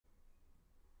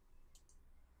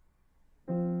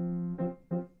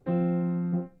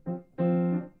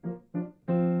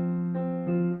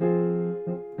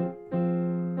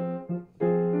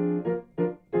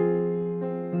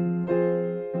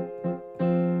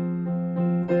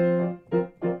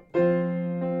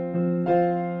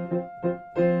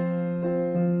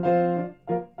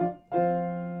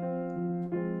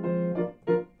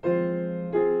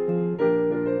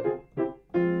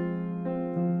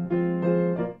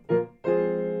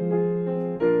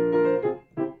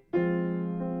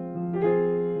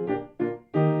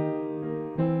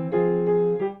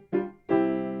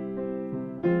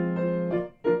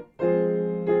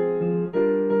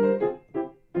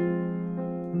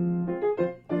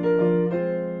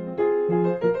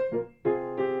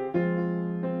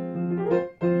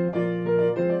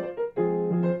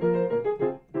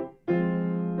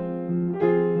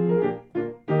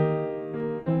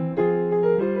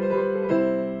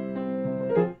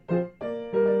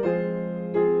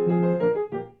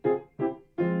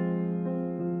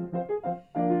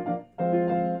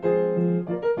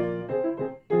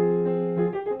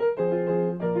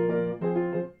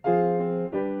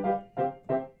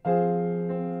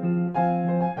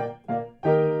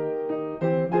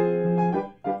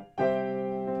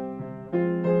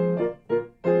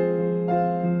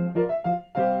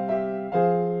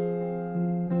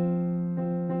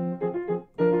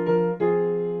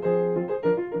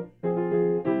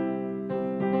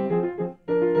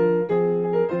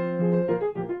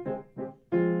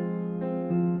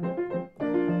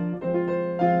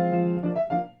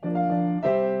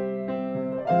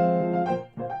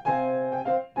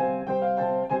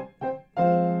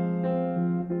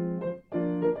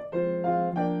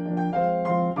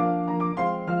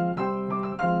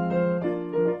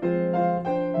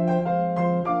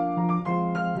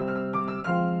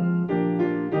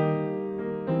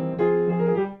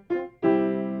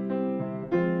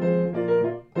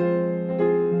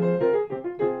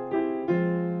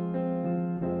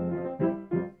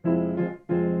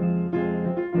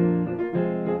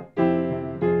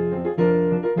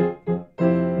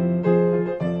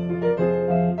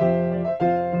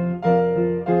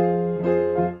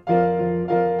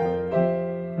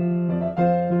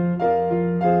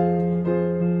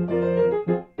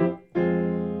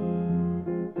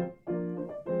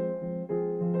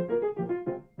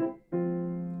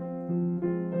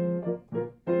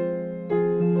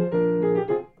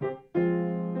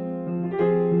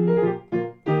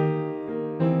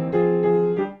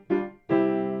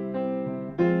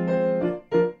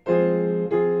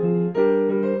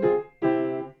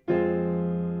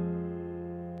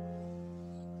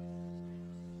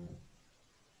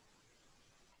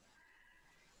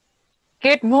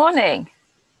Good morning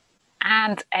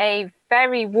and a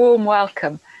very warm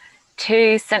welcome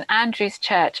to St Andrew's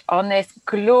Church on this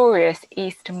glorious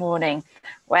Easter morning,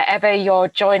 wherever you're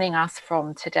joining us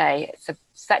from today. It's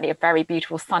certainly a very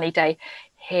beautiful sunny day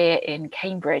here in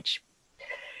Cambridge.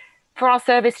 For our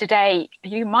service today,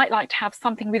 you might like to have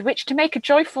something with which to make a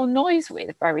joyful noise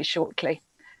with very shortly,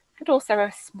 and also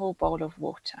a small bowl of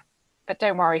water. But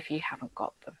don't worry if you haven't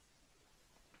got them.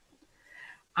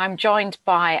 I'm joined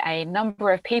by a number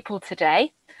of people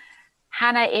today.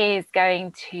 Hannah is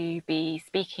going to be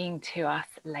speaking to us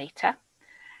later.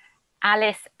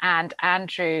 Alice and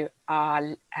Andrew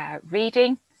are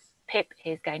reading. Pip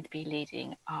is going to be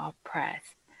leading our prayers.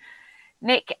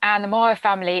 Nick and the Moore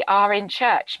family are in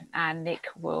church, and Nick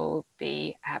will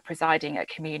be presiding at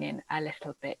communion a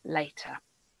little bit later.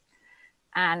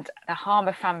 And the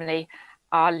Harmer family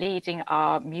are leading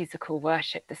our musical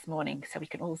worship this morning, so we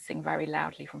can all sing very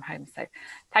loudly from home. So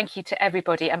thank you to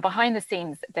everybody. And behind the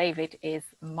scenes, David is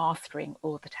mastering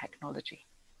all the technology.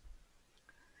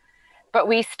 But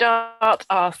we start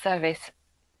our service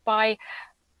by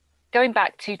going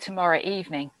back to tomorrow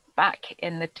evening, back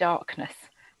in the darkness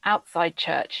outside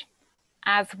church,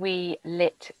 as we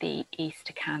lit the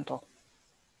Easter candle.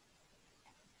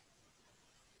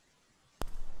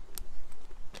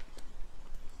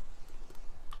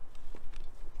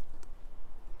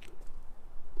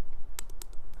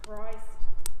 Christ,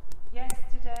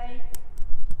 yesterday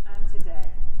and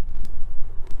today,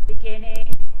 the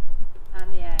beginning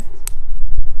and the end,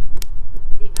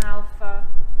 the Alpha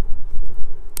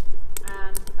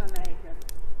and Omega.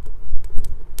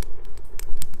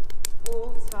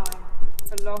 All time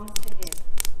belongs to him,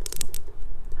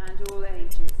 and all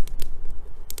ages.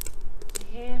 To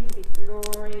him be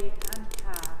glory and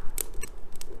power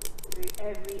through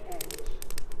every age,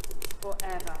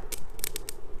 forever.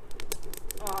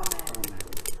 Amen. Amen.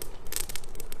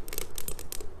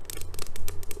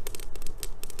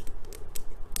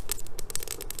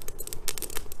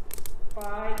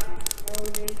 By his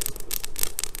holy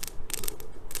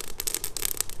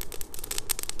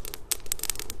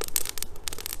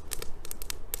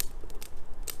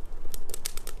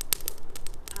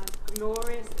and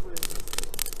glorious wounds,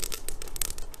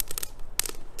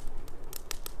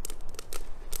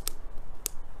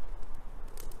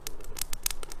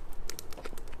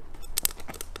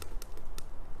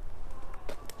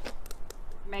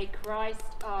 may Christ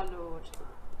our Lord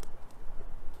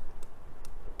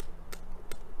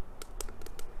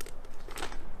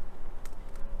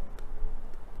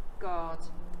God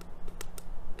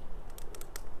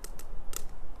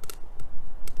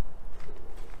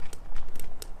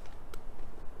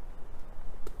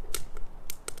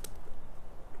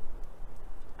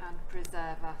and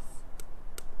preserve us.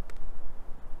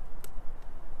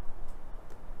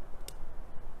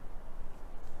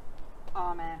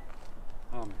 Amen.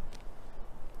 Amen.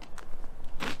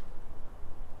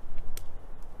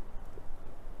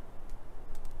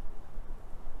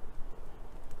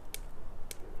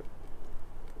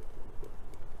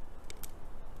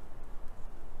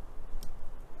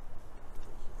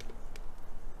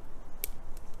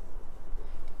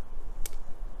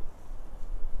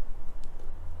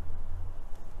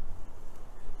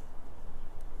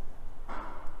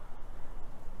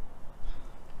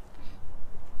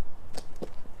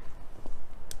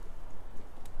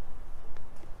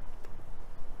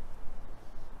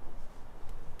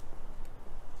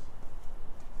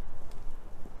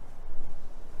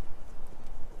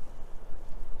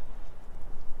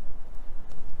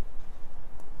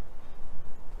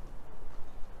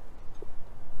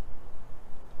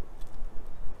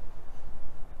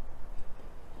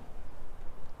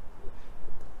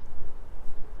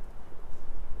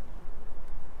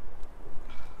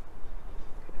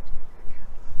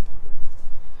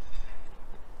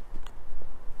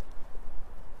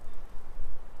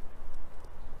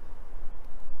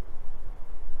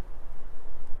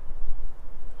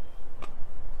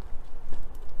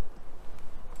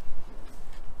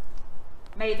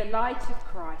 May the light of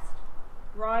Christ,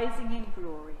 rising in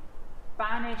glory,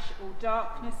 banish all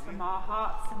darkness from our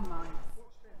hearts and minds.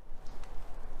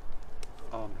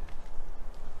 Amen.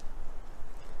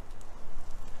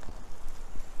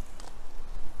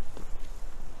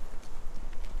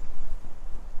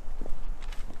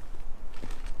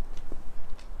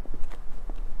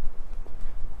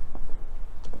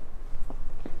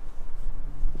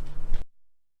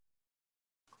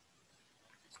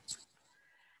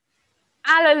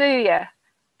 Alleluia!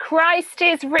 Christ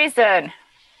is risen.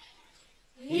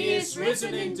 He is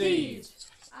risen indeed.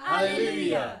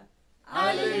 Alleluia!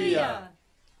 Alleluia!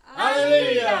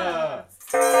 Alleluia!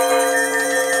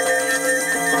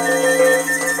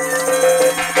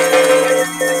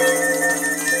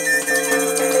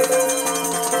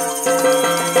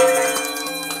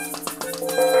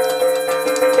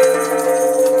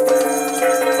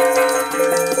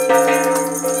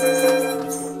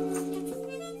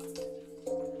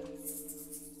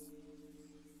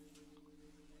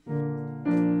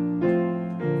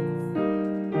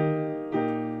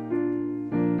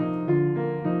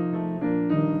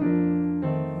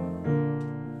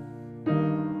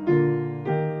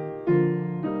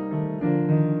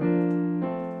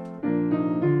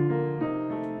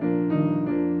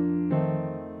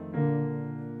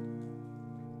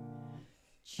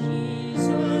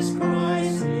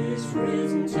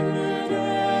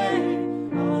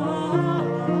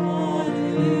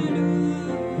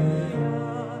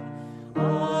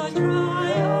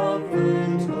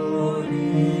 triumphant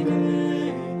holy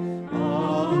day.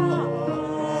 Alleluia.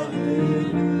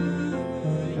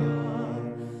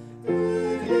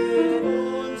 Wicked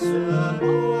ones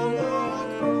upon the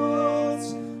cross.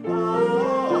 Alleluia.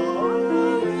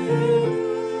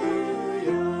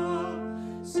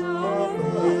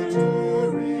 Suffer to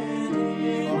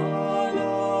redeem our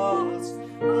lost.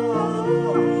 Alleluia.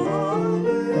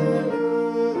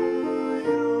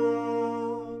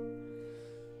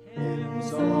 Hymns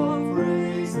of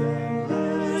praise then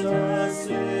let us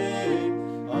sing.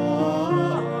 Alleluia.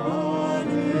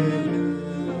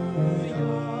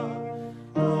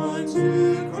 Unto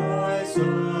Christ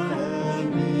our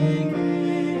heavenly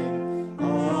King.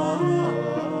 Alleluia.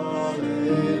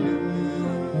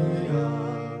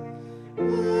 Who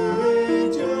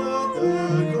endured the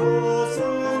cross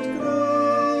and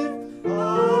grave.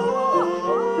 Alleluia.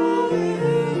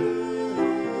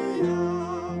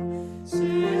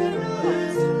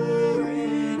 Sinners to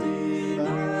redeem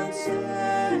and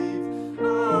save.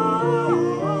 Alleluia.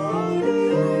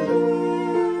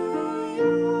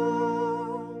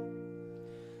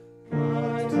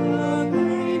 But the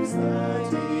pains that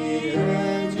he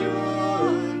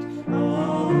endured.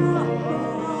 Alleluia.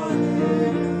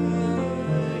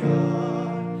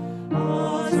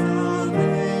 Our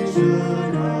salvation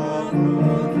hath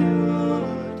procured.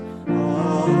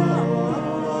 Alleluia.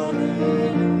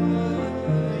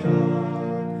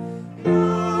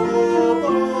 Now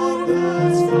above the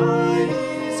sky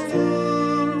is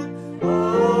King.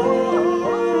 Alleluia.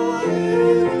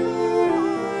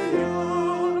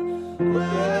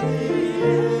 Where the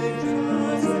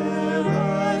angels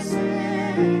ever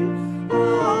sing.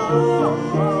 Alleluia.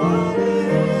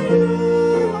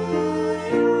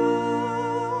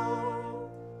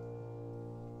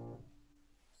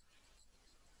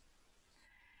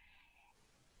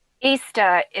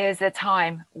 Easter is a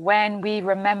time when we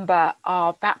remember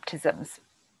our baptisms.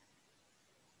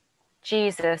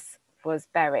 Jesus was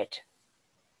buried.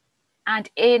 And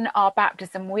in our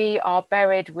baptism, we are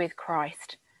buried with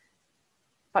Christ.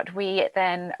 But we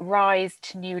then rise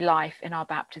to new life in our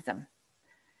baptism.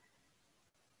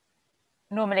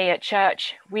 Normally at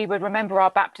church, we would remember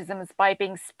our baptisms by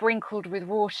being sprinkled with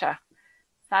water.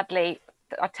 Sadly,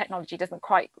 our technology doesn't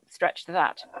quite stretch to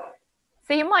that.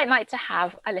 So you might like to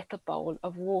have a little bowl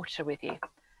of water with you.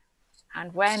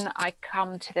 And when I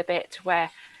come to the bit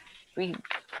where we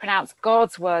pronounce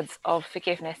God's words of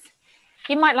forgiveness,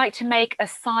 you might like to make a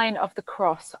sign of the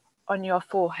cross on your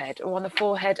forehead or on the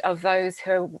forehead of those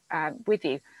who are with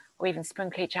you, or even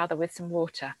sprinkle each other with some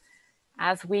water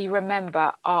as we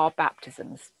remember our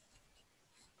baptisms.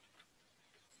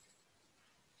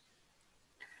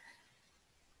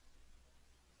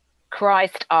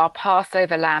 Christ, our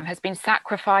Passover lamb, has been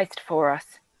sacrificed for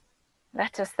us.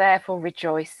 Let us therefore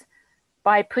rejoice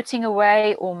by putting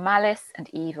away all malice and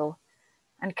evil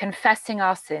and confessing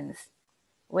our sins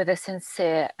with a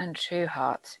sincere and true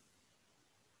heart.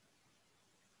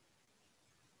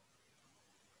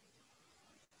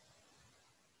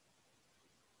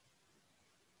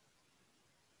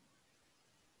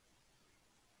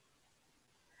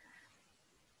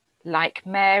 Like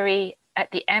Mary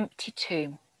at the empty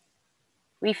tomb,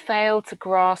 we fail to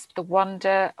grasp the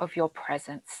wonder of your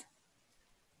presence.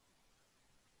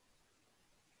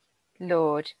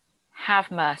 Lord,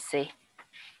 have mercy.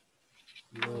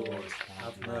 Lord,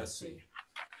 have mercy.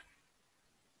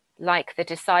 Like the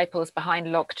disciples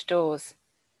behind locked doors,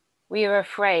 we are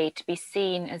afraid to be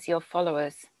seen as your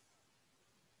followers.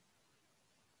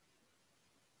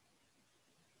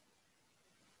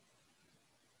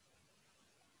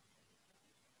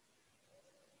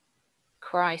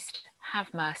 Christ,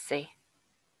 have mercy.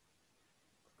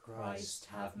 Christ,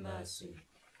 have mercy.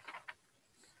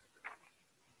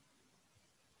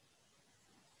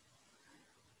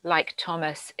 Like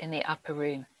Thomas in the upper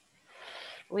room,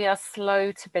 we are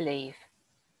slow to believe.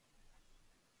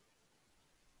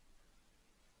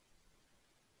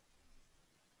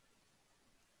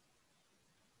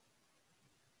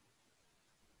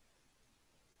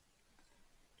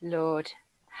 Lord,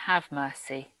 have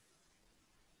mercy.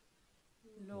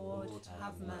 Lord,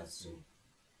 have mercy.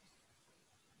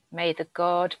 May the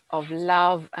God of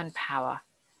love and power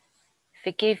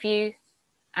forgive you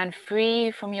and free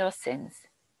you from your sins,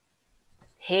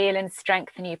 heal and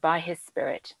strengthen you by his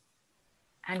Spirit,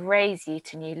 and raise you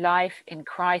to new life in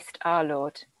Christ our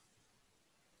Lord.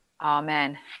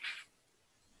 Amen.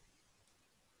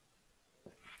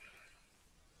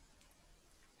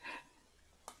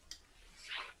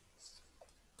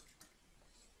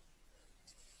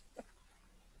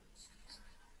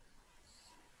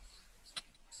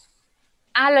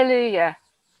 Alleluia.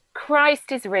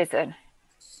 Christ is risen.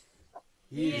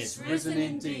 He is risen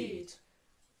indeed.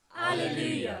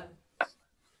 Alleluia.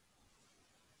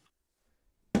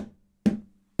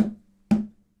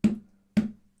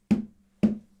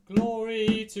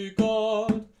 Glory to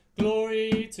God,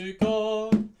 glory to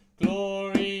God,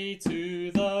 glory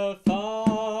to the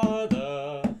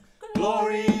Father.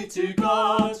 Glory to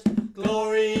God,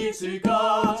 glory to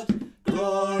God,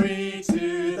 glory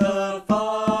to the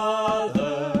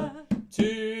Father.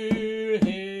 To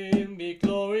him be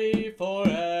glory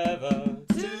forever.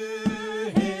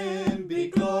 To him be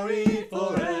glory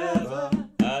forever.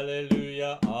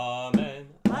 Alleluia, amen.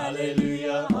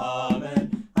 Alleluia,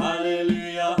 amen.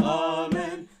 Alleluia,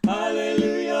 amen.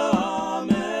 Alleluia,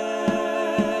 amen.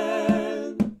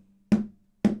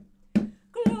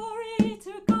 Glory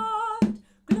to God,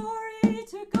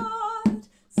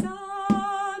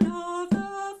 Son of the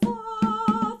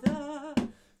Father.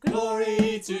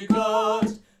 Glory to God,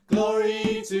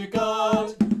 glory to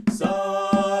God,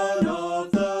 Son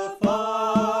of the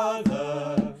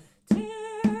Father. To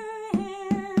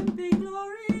him be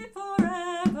glory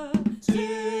forever. To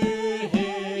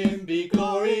him be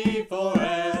glory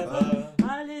forever.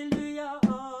 Alleluia,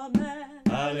 amen.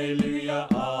 Alleluia,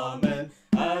 amen.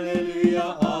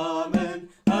 Alleluia, amen.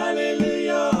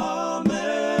 Alleluia,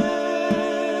 amen.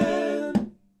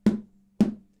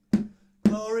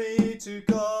 Glory to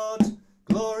God,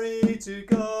 glory to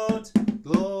God,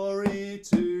 glory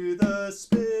to the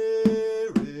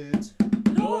Spirit.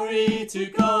 Glory to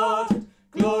God,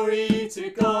 glory to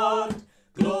God,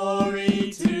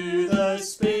 glory to the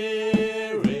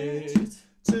Spirit.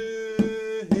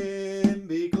 To him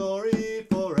be glory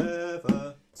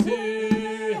forever. To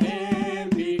him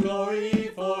be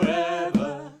glory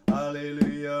forever.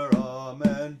 Alleluia,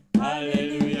 amen.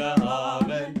 Alleluia,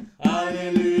 amen.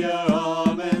 Alleluia,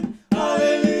 amen.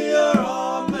 Alleluia,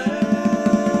 amen.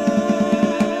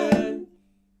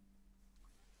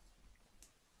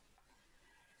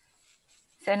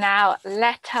 So now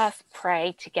let us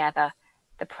pray together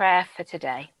the prayer for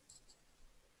today.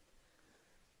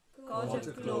 God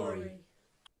of glory,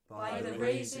 by the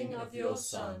raising of your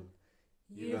Son,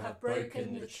 you have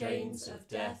broken the chains of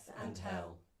death and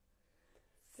hell.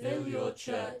 Fill your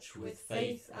church with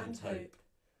faith and hope,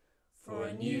 for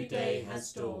a new day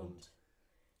has dawned,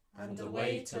 and the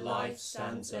way to life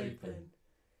stands open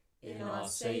in our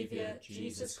Saviour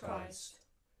Jesus Christ.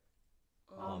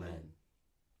 Amen.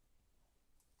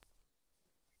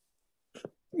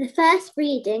 The first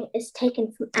reading is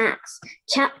taken from Acts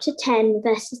chapter 10,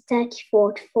 verses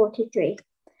 34 to 43.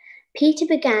 Peter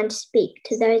began to speak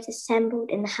to those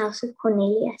assembled in the house of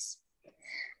Cornelius.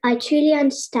 I truly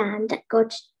understand that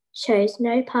God shows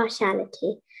no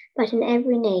partiality, but in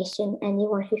every nation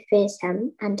anyone who fears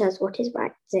him and does what is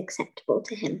right is acceptable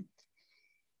to him.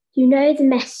 You know the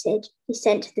message he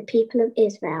sent to the people of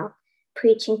Israel,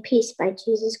 preaching peace by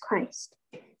Jesus Christ.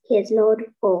 He is Lord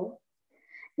of all.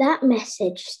 That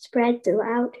message spread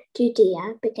throughout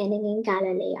Judea, beginning in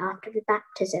Galilee after the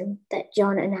baptism that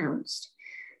John announced,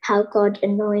 how God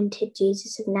anointed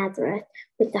Jesus of Nazareth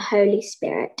with the Holy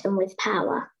Spirit and with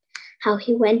power, how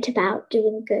he went about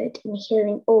doing good and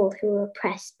healing all who were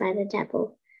oppressed by the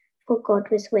devil, for God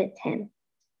was with him.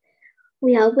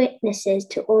 We are witnesses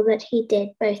to all that he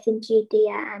did both in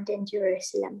Judea and in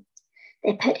Jerusalem.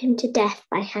 They put him to death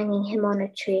by hanging him on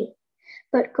a tree.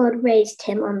 But God raised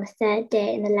him on the third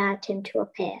day and allowed him to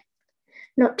appear,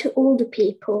 not to all the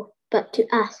people, but to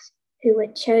us who were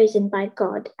chosen by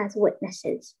God as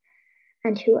witnesses,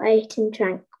 and who ate and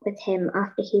drank with him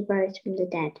after he rose from the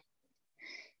dead.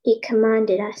 He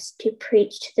commanded us to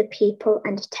preach to the people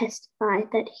and to testify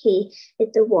that he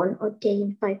is the one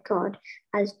ordained by God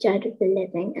as judge of the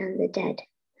living and the dead.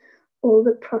 All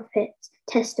the prophets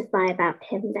testify about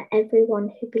him that everyone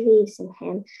who believes in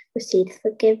him receives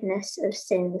forgiveness of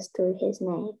sins through his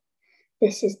name.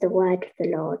 This is the word of the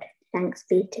Lord. Thanks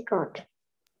be to God.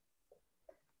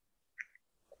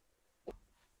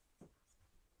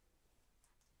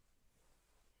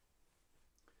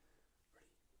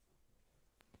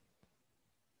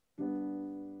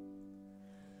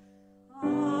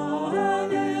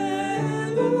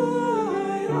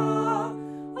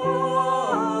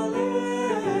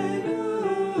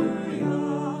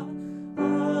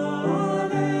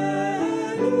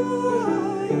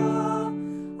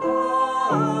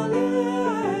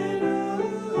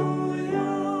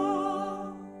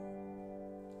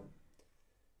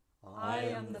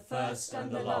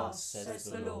 And the last, says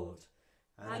the Lord,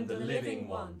 and the living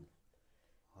one.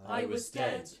 I was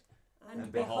dead,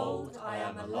 and behold, I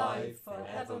am alive for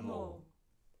evermore.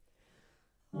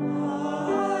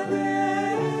 Alleluia,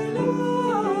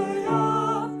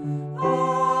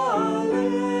 alleluia.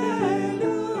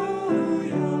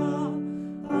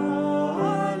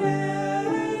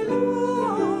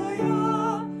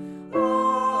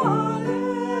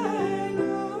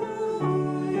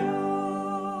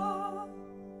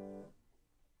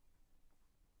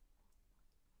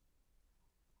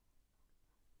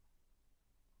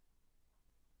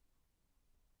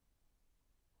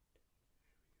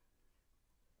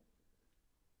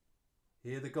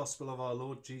 Hear the gospel of our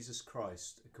Lord Jesus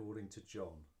Christ according to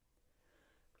John.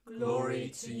 Glory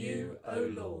to you, O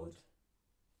Lord.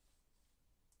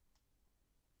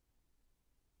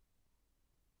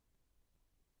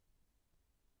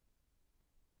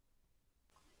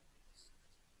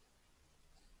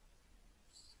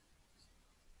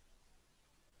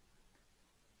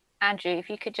 Andrew, if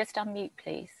you could just unmute,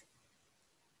 please.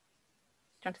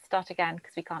 Do you want to start again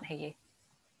because we can't hear you?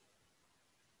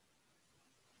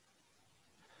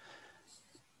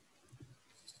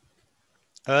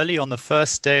 Early on the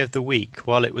first day of the week,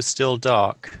 while it was still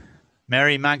dark,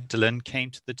 Mary Magdalene came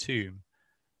to the tomb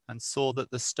and saw that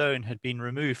the stone had been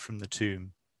removed from the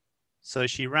tomb. So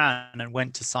she ran and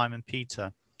went to Simon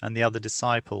Peter and the other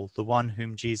disciple, the one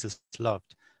whom Jesus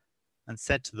loved, and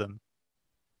said to them,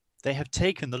 "They have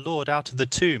taken the Lord out of the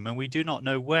tomb, and we do not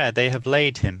know where they have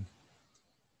laid him."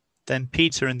 Then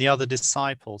Peter and the other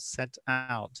disciple set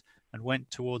out and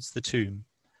went towards the tomb.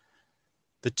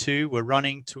 The two were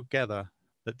running together,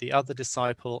 but the other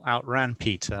disciple outran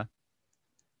Peter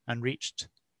and reached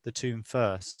the tomb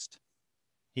first.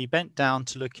 He bent down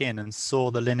to look in and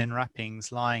saw the linen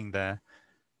wrappings lying there,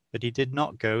 but he did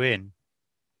not go in.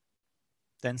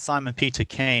 Then Simon Peter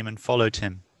came and followed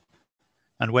him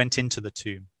and went into the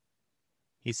tomb.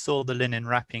 He saw the linen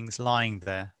wrappings lying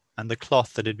there and the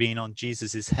cloth that had been on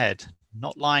Jesus' head,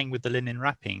 not lying with the linen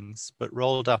wrappings, but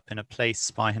rolled up in a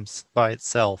place by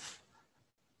itself.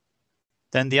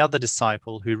 Then the other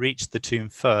disciple who reached the tomb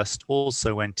first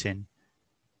also went in,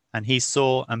 and he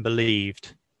saw and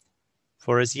believed,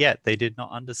 for as yet they did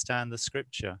not understand the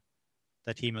scripture,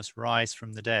 that he must rise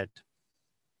from the dead.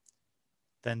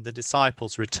 Then the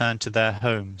disciples returned to their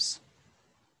homes.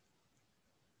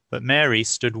 But Mary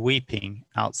stood weeping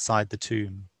outside the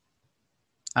tomb.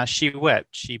 As she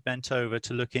wept, she bent over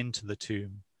to look into the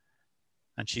tomb,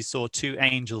 and she saw two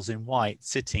angels in white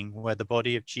sitting where the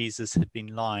body of Jesus had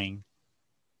been lying,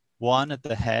 one at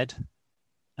the head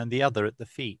and the other at the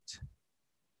feet.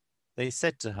 They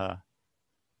said to her,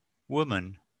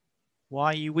 "Woman,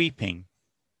 why are you weeping?"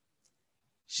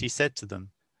 She said to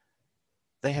them,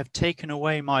 "They have taken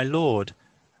away my Lord,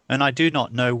 and I do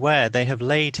not know where they have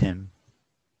laid him."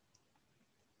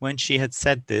 When she had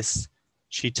said this,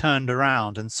 she turned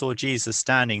around and saw Jesus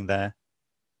standing there,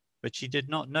 but she did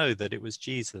not know that it was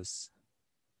Jesus.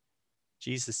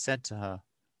 Jesus said to her,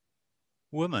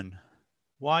 "Woman,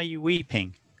 why are you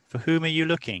weeping? For whom are you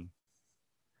looking?"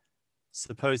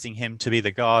 Supposing him to be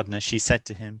the gardener, she said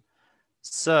to him,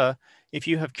 "Sir, if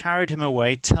you have carried him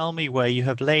away, tell me where you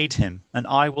have laid him, and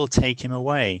I will take him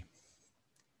away."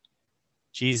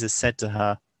 Jesus said to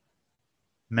her,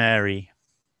 "Mary."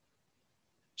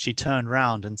 She turned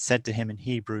round and said to him in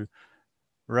Hebrew,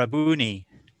 "Rabboni,"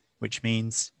 which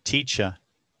means teacher.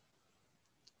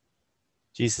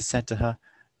 Jesus said to her,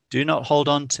 "Do not hold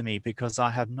on to me, because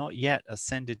I have not yet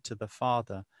ascended to the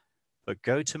Father, but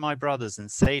go to my brothers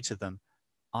and say to them,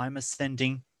 I'm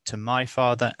ascending to my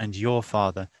Father and your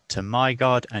Father, to my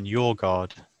God and your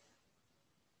God."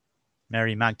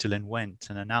 Mary Magdalene went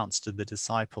and announced to the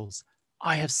disciples,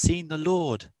 "I have seen the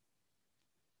Lord."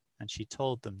 And she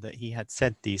told them that he had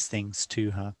said these things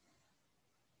to her.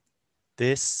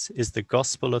 This is the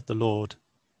gospel of the Lord.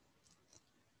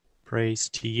 Praise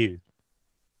to you,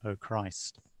 O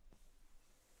Christ.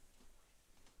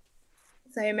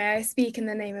 So may I speak in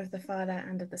the name of the Father,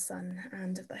 and of the Son,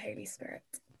 and of the Holy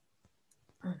Spirit.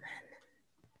 Amen.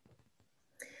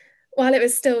 While it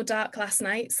was still dark last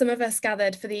night, some of us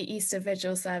gathered for the Easter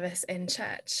Vigil service in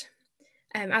church.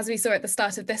 As we saw at the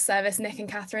start of this service, Nick and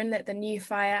Catherine lit the new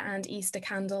fire and Easter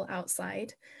candle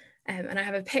outside. And I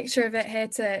have a picture of it here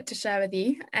to share with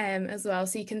you as well,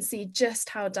 so you can see just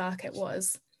how dark it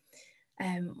was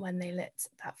when they lit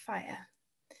that fire.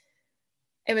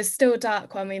 It was still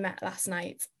dark when we met last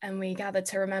night, and we gathered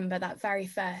to remember that very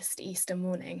first Easter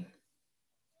morning.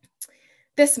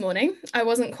 This morning, I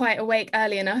wasn't quite awake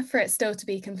early enough for it still to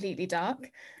be completely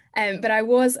dark, but I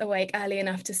was awake early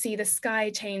enough to see the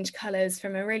sky change colours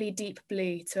from a really deep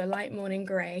blue to a light morning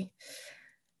grey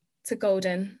to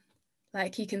golden,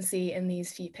 like you can see in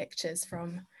these few pictures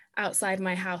from outside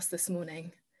my house this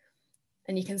morning.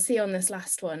 And you can see on this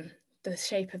last one, the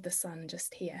shape of the sun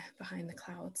just here behind the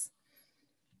clouds.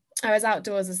 I was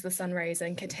outdoors as the sun rose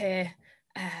and could hear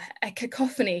a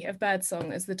cacophony of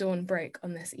birdsong as the dawn broke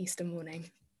on this Easter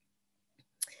morning.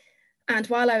 And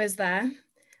while I was there,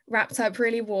 wrapped up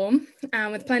really warm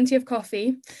and with plenty of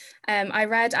coffee, I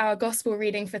read our gospel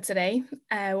reading for today,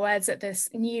 words at this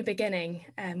new beginning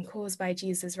caused by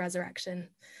Jesus'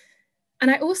 resurrection. And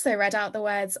I also read out the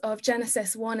words of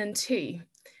Genesis 1 and 2,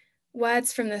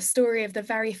 words from the story of the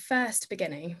very first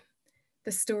beginning,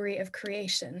 the story of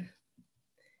creation.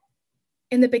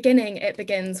 In the beginning, it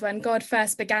begins when God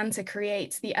first began to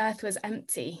create, the earth was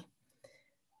empty.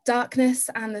 Darkness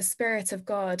and the Spirit of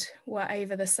God were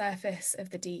over the surface of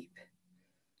the deep.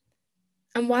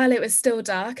 And while it was still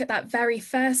dark, at that very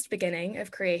first beginning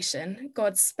of creation,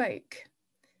 God spoke.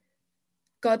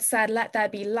 God said, "Let there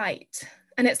be light."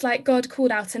 And it's like God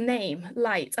called out a name,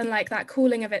 light, and like that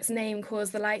calling of its name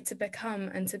caused the light to become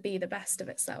and to be the best of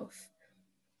itself.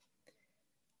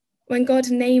 When God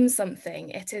names something,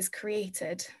 it is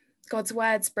created. God's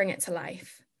words bring it to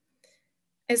life.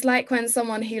 It's like when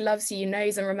someone who loves you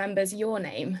knows and remembers your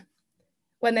name.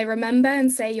 When they remember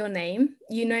and say your name,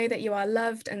 you know that you are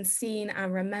loved and seen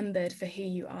and remembered for who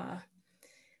you are.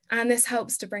 And this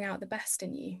helps to bring out the best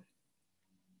in you.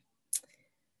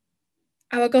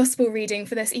 Our gospel reading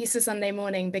for this Easter Sunday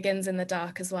morning begins in the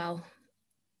dark as well.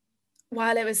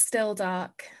 While it was still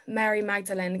dark, Mary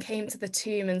Magdalene came to the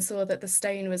tomb and saw that the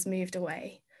stone was moved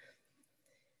away.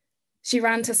 She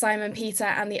ran to Simon Peter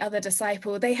and the other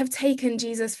disciple. "They have taken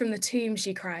Jesus from the tomb,"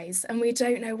 she cries, "and we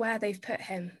don't know where they've put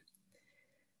him."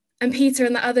 And Peter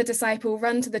and the other disciple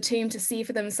run to the tomb to see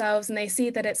for themselves, and they see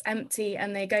that it's empty,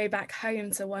 and they go back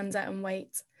home to wonder and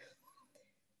wait.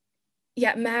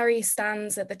 Yet Mary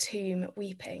stands at the tomb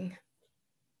weeping.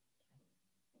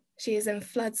 She is in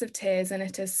floods of tears, and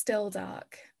it is still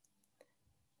dark.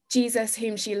 Jesus,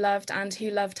 whom she loved and who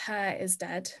loved her, is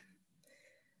dead.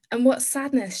 And what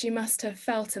sadness she must have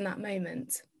felt in that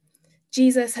moment.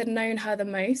 Jesus had known her the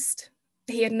most.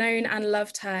 He had known and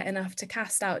loved her enough to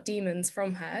cast out demons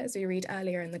from her, as we read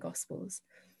earlier in the Gospels,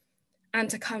 and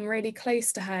to come really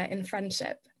close to her in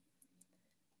friendship.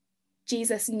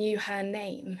 Jesus knew her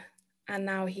name, and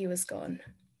now he was gone.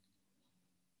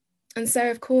 And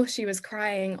so, of course, she was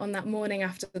crying on that morning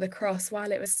after the cross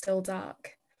while it was still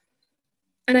dark.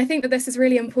 And I think that this is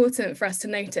really important for us to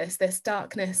notice, this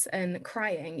darkness and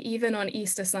crying, even on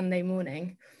Easter Sunday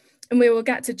morning. And we will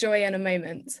get to joy in a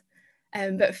moment.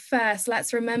 But first,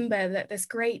 let's remember that this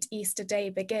great Easter day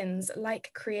begins,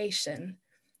 like creation,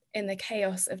 in the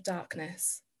chaos of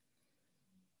darkness.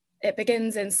 It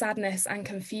begins in sadness and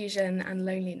confusion and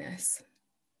loneliness.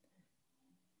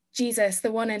 Jesus,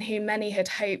 the one in whom many had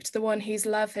hoped, the one whose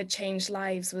love had changed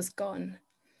lives, was gone.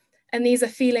 And these are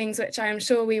feelings which I am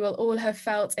sure we will all have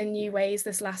felt in new ways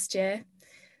this last year,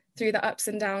 through the ups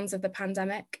and downs of the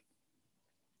pandemic.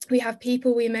 We have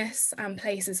people we miss and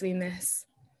places we miss.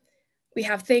 We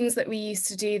have things that we used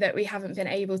to do that we haven't been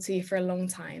able to for a long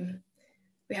time.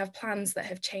 We have plans that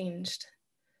have changed.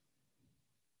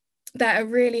 There are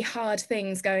really hard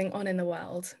things going on in the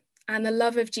world, and the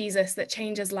love of Jesus that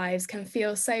changes lives can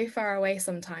feel so far away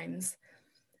sometimes.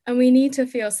 And we need to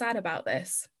feel sad about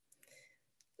this.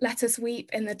 Let us weep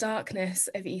in the darkness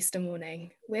of Easter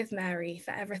morning with Mary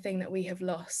for everything that we have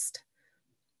lost,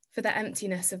 for the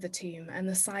emptiness of the tomb and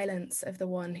the silence of the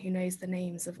one who knows the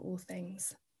names of all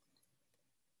things.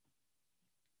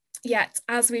 Yet,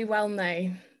 as we well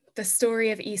know, the story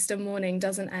of Easter morning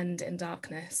doesn't end in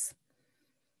darkness.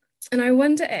 And I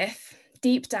wonder if,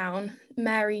 deep down,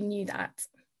 Mary knew that.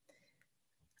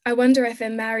 I wonder if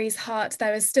in Mary's heart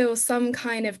there was still some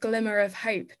kind of glimmer of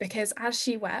hope, because as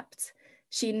she wept,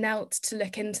 she knelt to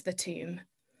look into the tomb.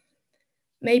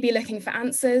 Maybe looking for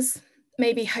answers,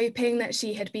 maybe hoping that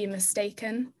she had been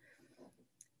mistaken.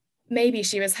 Maybe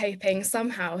she was hoping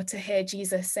somehow to hear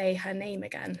Jesus say her name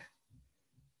again.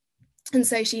 And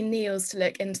so she kneels to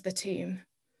look into the tomb.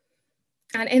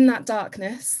 And in that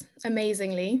darkness,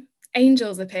 amazingly,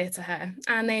 angels appear to her,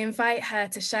 and they invite her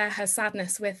to share her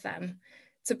sadness with them,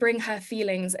 to bring her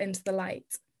feelings into the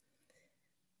light.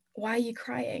 "Why are you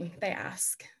crying?" they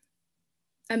ask.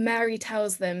 And Mary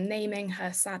tells them, naming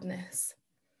her sadness.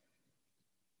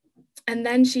 And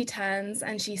then she turns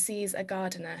and she sees a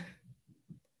gardener.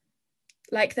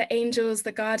 Like the angels,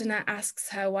 the gardener asks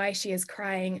her why she is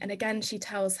crying, and again she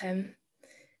tells him,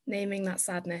 naming that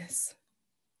sadness.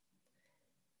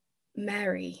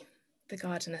 "Mary," the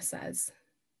gardener says.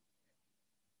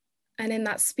 And in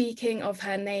that speaking of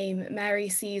her name, Mary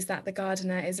sees that the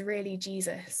gardener is really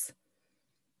Jesus.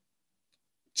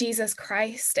 Jesus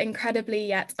Christ, incredibly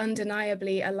yet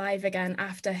undeniably alive again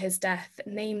after his death,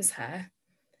 names her.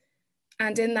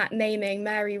 And in that naming,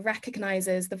 Mary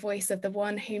recognizes the voice of the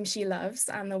one whom she loves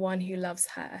and the one who loves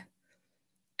her.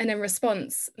 And in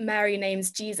response, Mary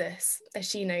names Jesus as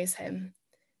she knows him.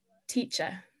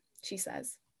 "Teacher," she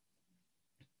says.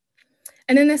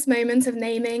 And in this moment of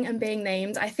naming and being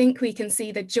named, I think we can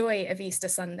see the joy of Easter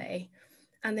Sunday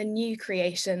and the new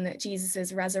creation that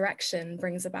Jesus' resurrection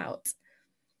brings about.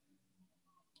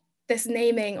 This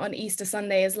naming on Easter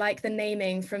Sunday is like the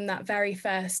naming from that very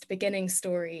first beginning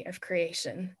story of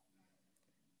creation.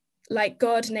 Like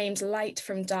God named light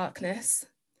from darkness,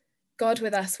 God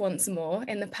with us once more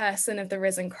in the person of the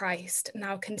risen Christ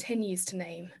now continues to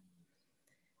name.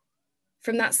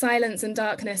 From that silence and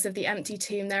darkness of the empty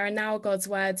tomb, there are now God's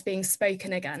words being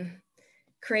spoken again,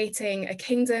 creating a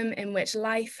kingdom in which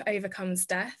life overcomes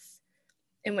death,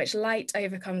 in which light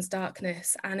overcomes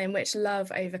darkness, and in which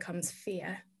love overcomes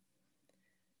fear.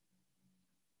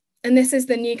 And this is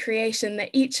the new creation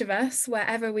that each of us,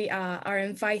 wherever we are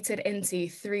invited into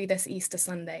through this Easter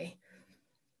Sunday.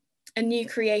 A new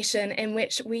creation in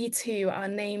which we too are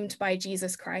named by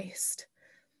Jesus Christ,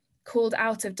 called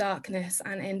out of darkness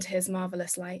and into his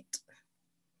marvelous light.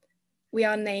 We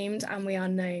are named and we are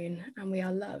known and we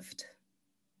are loved.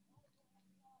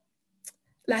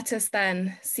 Let us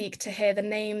then seek to hear the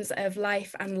names of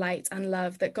life and light and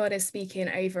love that God is speaking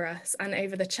over us and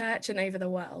over the church and over the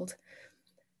world.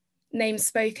 Names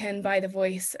spoken by the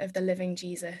voice of the living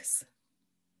Jesus.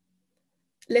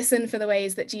 Listen for the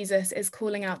ways that Jesus is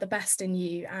calling out the best in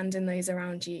you and in those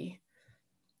around you,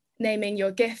 naming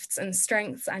your gifts and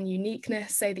strengths and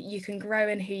uniqueness so that you can grow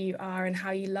in who you are and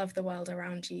how you love the world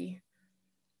around you.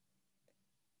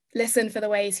 Listen for the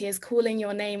ways he is calling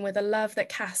your name with a love that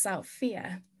casts out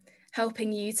fear,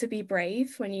 helping you to be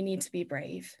brave when you need to be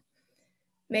brave.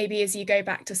 Maybe as you go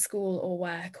back to school or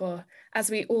work, or as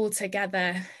we all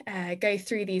together go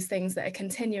through these things that are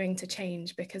continuing to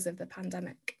change because of the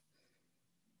pandemic.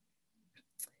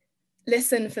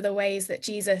 Listen for the ways that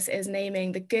Jesus is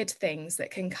naming the good things that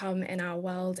can come in our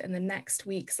world in the next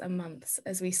weeks and months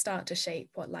as we start to shape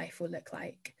what life will look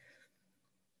like.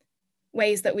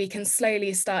 Ways that we can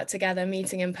slowly start together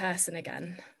meeting in person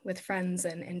again with friends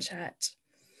and in church.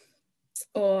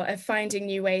 Or of finding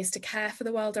new ways to care for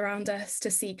the world around us,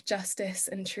 to seek justice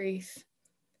and truth,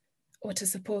 or to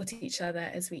support each other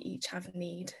as we each have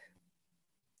need.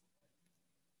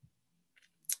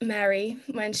 Mary,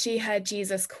 when she heard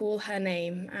Jesus call her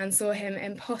name and saw him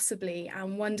impossibly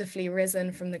and wonderfully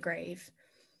risen from the grave,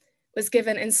 was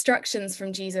given instructions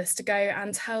from Jesus to go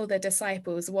and tell the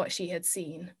disciples what she had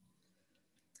seen.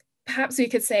 Perhaps we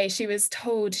could say she was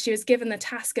given the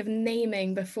task of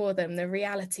naming before them the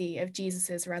reality of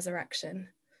Jesus's resurrection.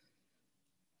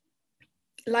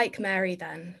 Like Mary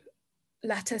then,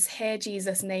 let us hear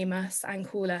Jesus name us and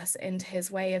call us into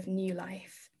his way of new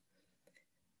life.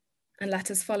 And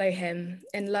let us follow him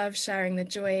in love, sharing the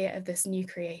joy of this new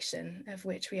creation of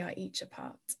which we are each a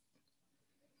part.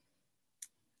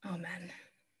 Amen.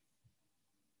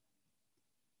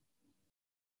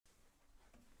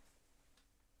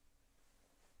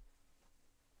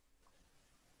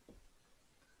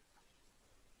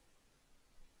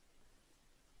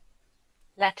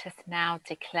 Let us now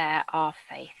declare our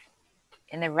faith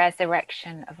in the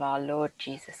resurrection of our Lord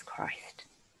Jesus Christ.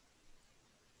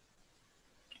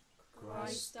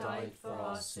 Christ died for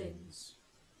our sins,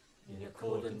 in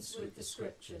accordance with the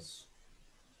Scriptures.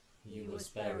 He was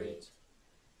buried.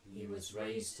 He was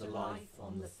raised to life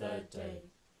on the third day,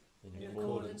 in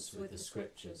accordance with the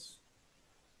Scriptures.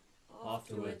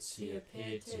 Afterwards he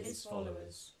appeared to his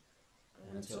followers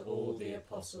and to all the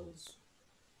apostles.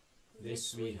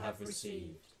 This we have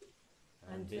received,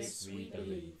 and this we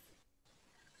believe.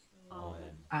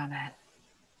 Amen. Amen.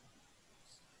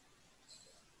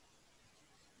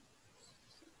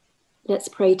 Let's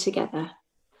pray together.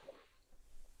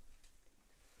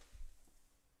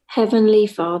 Heavenly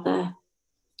Father,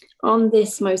 on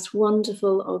this most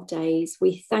wonderful of days,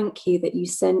 we thank you that you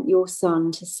sent your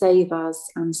Son to save us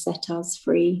and set us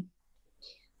free.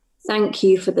 Thank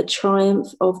you for the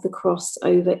triumph of the cross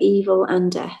over evil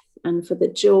and death, and for the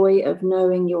joy of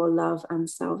knowing your love and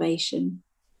salvation.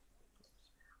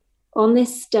 On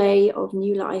this day of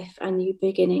new life and new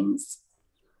beginnings,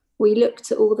 we look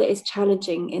to all that is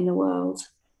challenging in the world.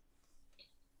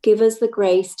 Give us the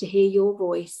grace to hear your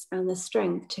voice and the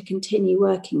strength to continue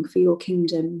working for your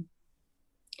kingdom.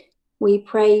 We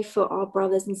pray for our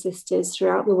brothers and sisters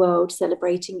throughout the world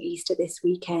celebrating Easter this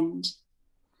weekend.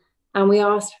 And we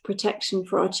ask for protection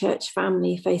for our church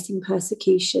family facing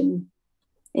persecution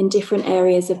in different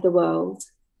areas of the world,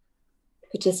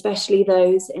 but especially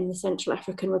those in the Central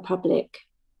African Republic,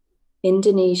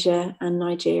 Indonesia and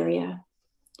Nigeria.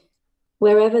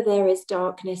 Wherever there is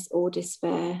darkness or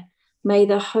despair, may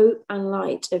the hope and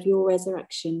light of your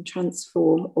resurrection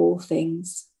transform all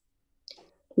things.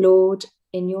 Lord,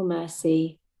 in your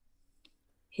mercy,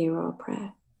 hear our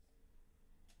prayer.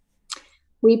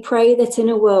 We pray that in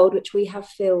a world which we have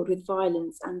filled with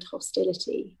violence and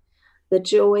hostility, the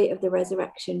joy of the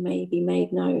resurrection may be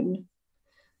made known.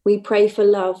 We pray for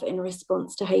love in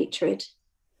response to hatred,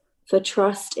 for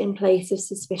trust in place of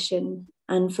suspicion,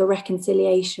 and for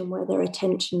reconciliation where there are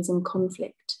tensions and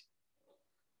conflict.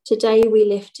 Today we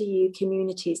lift to you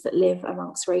communities that live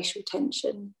amongst racial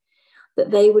tension,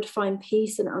 that they would find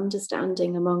peace and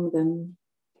understanding among them.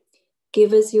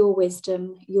 Give us your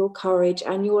wisdom, your courage,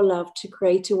 and your love to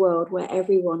create a world where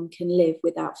everyone can live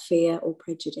without fear or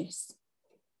prejudice.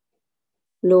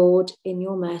 Lord, in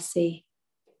your mercy,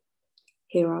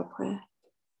 hear our prayer.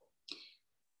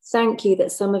 Thank you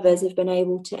that some of us have been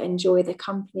able to enjoy the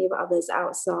company of others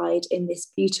outside in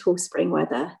this beautiful spring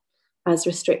weather as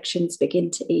restrictions begin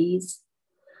to ease.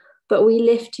 But we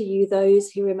lift to you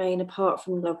those who remain apart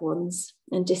from loved ones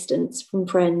and distant from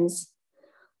friends,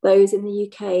 those in the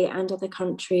UK and other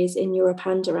countries in Europe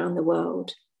and around the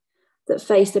world that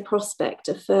face the prospect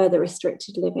of further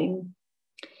restricted living.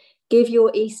 Give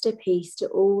your Easter peace to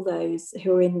all those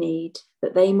who are in need,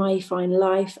 that they may find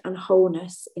life and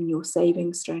wholeness in your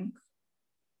saving strength.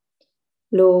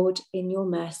 Lord, in your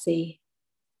mercy,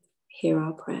 hear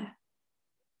our prayer.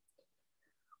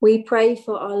 We pray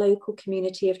for our local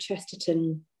community of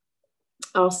Chesterton,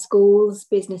 our schools,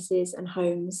 businesses, and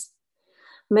homes.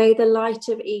 May the light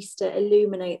of Easter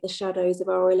illuminate the shadows of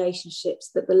our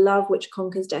relationships, that the love which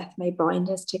conquers death may bind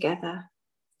us together.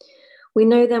 We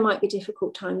know there might be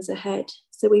difficult times ahead,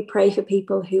 so we pray for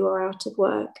people who are out of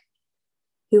work,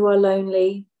 who are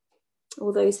lonely,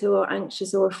 or those who are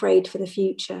anxious or afraid for the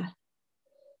future.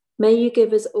 May you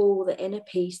give us all the inner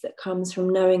peace that comes from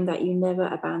knowing that you never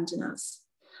abandon us,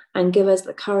 and give us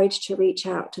the courage to reach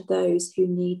out to those who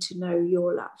need to know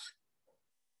your love.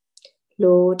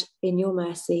 Lord, in your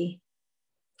mercy,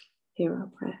 hear our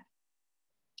prayer.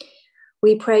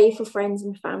 We pray for friends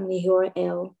and family who are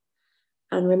ill,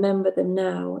 and remember them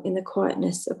now in the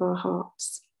quietness of our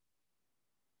hearts.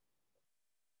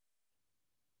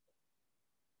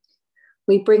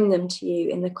 We bring them to you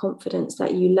in the confidence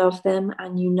that you love them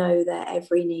and you know their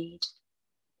every need.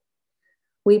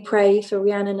 We pray for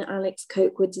Rhiannon and Alex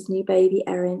Cokewood's new baby,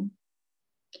 Erin,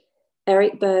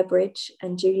 Eric Burbridge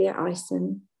and Julia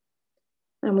Ison,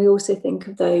 and we also think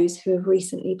of those who have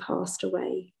recently passed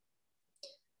away.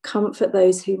 Comfort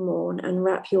those who mourn and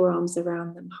wrap your arms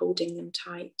around them, holding them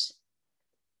tight.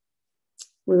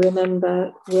 We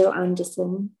remember Will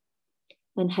Anderson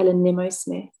and Helen Nimmo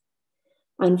Smith,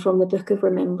 and from the Book of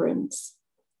Remembrance,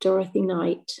 Dorothy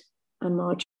Knight and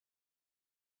Marjorie.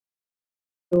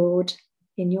 Lord,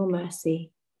 in your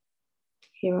mercy,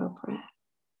 hear our prayer.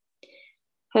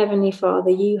 Heavenly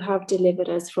Father, you have delivered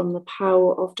us from the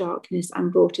power of darkness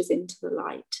and brought us into the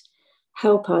light.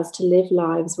 Help us to live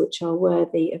lives which are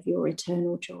worthy of your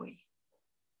eternal joy.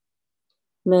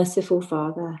 Merciful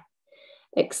Father,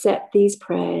 accept these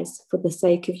prayers for the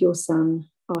sake of your Son,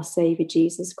 our Saviour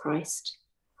Jesus Christ.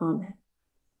 Amen.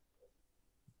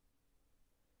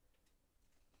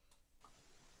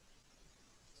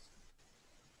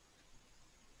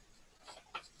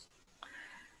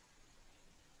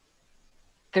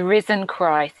 The risen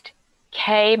Christ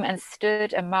came and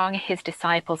stood among his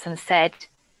disciples and said,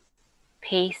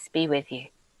 "Peace be with you."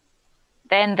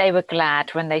 Then they were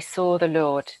glad when they saw the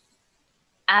Lord.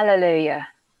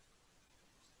 Alleluia.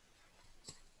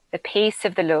 The peace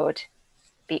of the Lord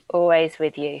be always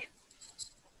with you.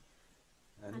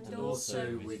 And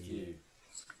also with you.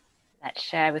 Let's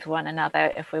share with one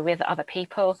another, if we're with other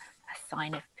people, a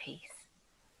sign of peace.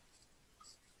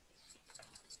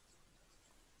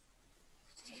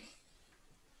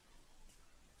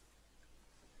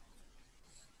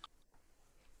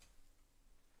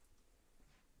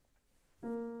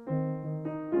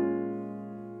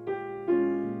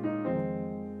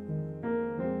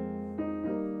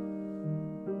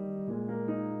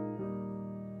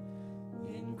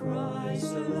 In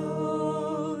Christ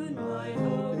alone my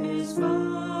hope is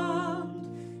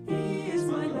found. He is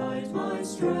my light, my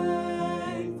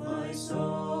strength, my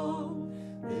song.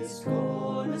 This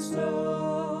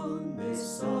cornerstone,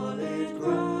 this solid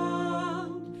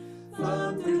ground,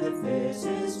 firm through the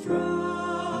fiercest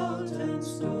drought and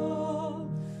storm.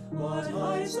 What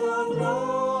heights of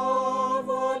love,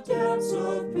 what depths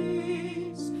of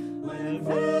peace, when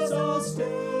fears are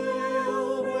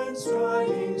still, when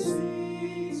striving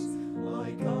cease.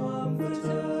 My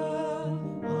comforter,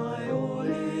 my all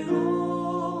in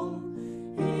all,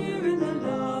 here in the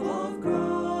love of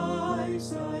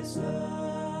Christ I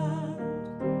stand.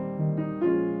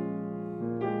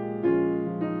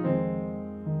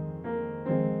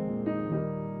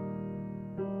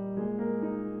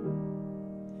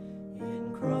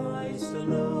 In Christ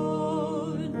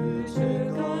alone, who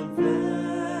took on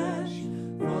flesh,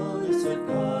 fullness of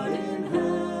God in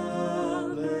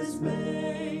helpless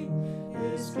babe,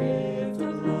 his gift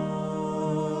of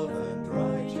love and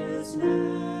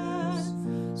righteousness,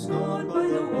 scorned by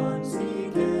the ones he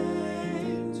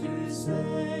came to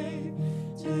save.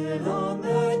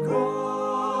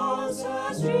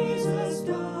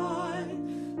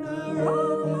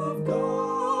 wrath of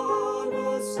God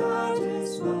was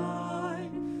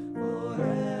satisfied, for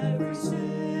every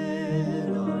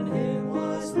sin on him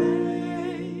was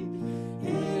laid.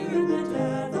 Here in the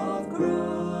death of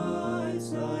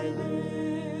Christ I live.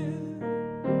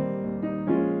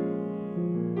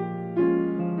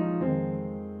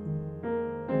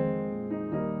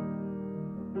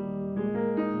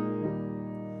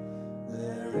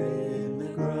 There in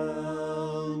the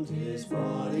ground his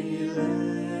body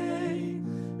lay,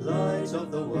 light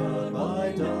of the world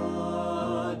by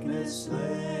darkness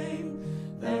slain,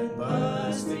 then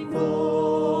bursting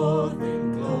forth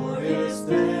in glorious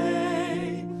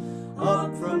day,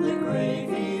 up from the grave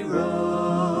he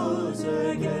rose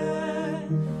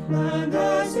again, and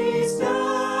as he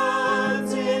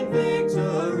stands in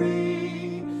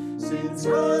victory, since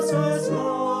curse has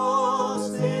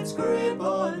lost its grip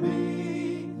on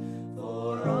me,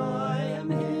 for I am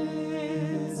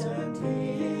his and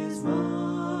he is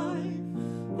mine,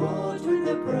 bought with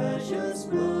the precious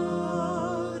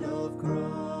blood of Christ.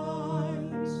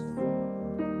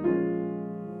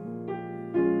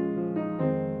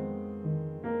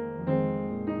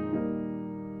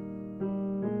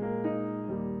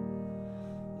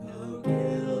 No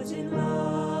guilt in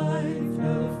life,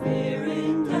 no fear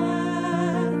in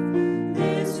death,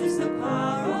 this is the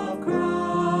power of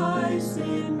Christ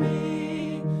in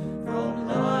me. From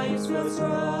life's first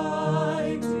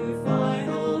cry to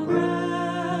final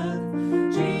breath,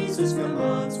 Jesus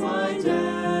commands my destiny.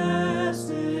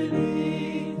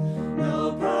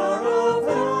 No power of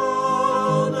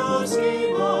hell, no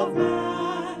scheme of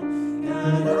man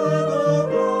can ever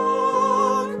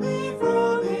block me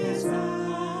from his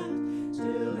hand,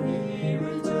 till he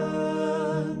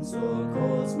returns or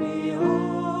calls me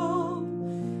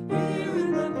home. Here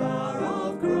in the power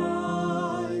of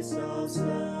Christ I'll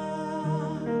stand.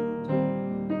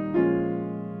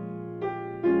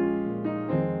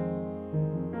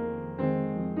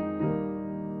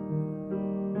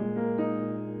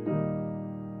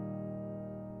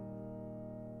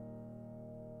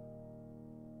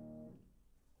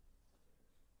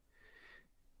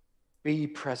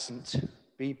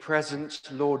 Be present,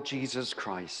 Lord Jesus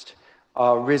Christ,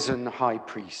 our risen high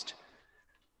priest.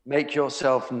 Make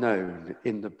yourself known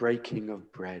in the breaking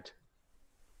of bread.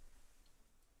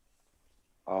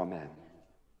 Amen.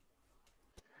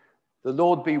 The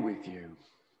Lord be with you.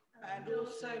 And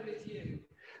also with you.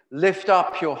 Lift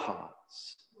up your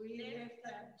hearts. We lift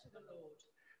them to the Lord.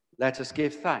 Let us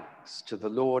give thanks to the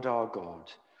Lord our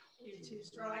God. It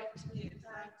is right to give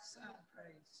thanks and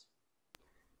praise.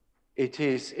 It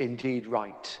is indeed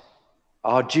right,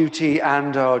 our duty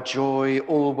and our joy,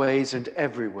 always and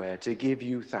everywhere, to give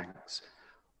you thanks,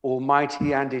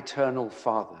 Almighty and eternal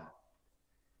Father.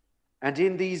 And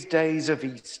in these days of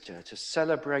Easter, to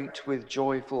celebrate with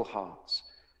joyful hearts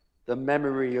the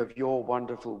memory of your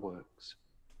wonderful works.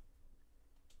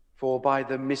 For by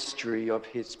the mystery of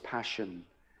his passion,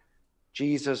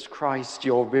 Jesus Christ,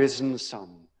 your risen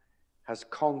Son, has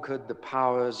conquered the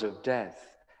powers of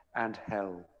death and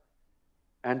hell,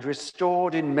 and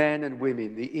restored in men and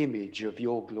women the image of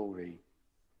your glory.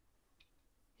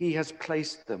 He has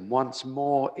placed them once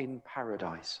more in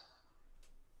paradise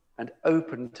and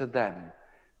opened to them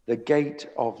the gate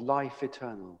of life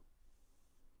eternal.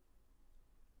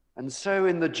 And so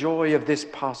in the joy of this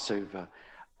Passover,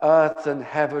 earth and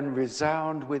heaven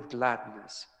resound with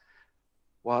gladness,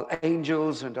 while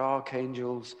angels and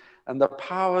archangels and the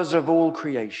powers of all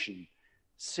creation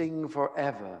sing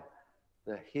forever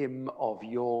the hymn of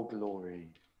your glory.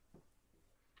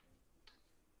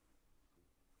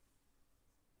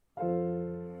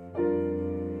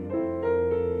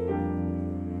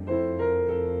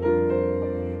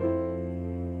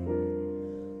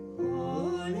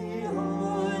 Holy,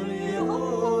 holy,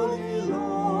 holy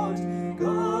Lord,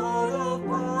 God of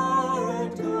power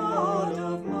and God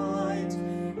of might,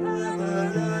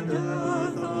 heaven and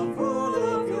earth are full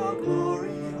of your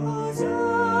glory.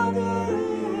 Hosanna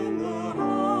in the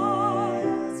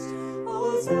highest.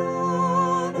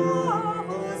 Hosanna,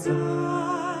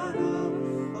 Hosanna,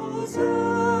 Hosanna.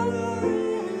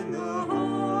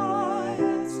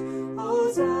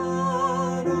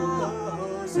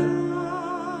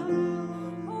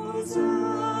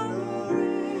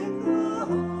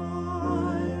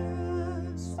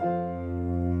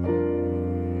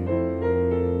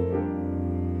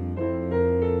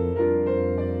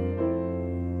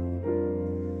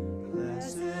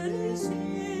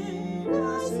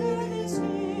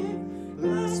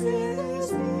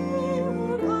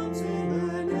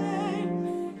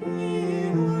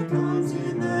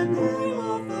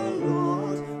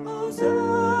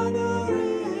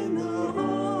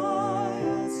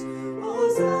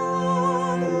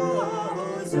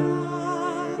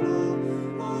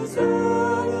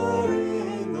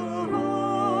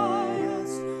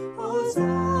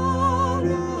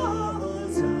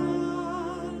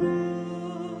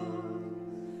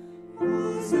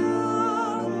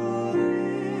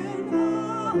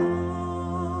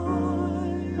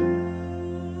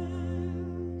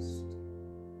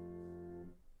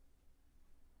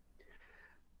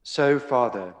 So,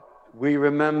 Father, we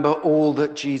remember all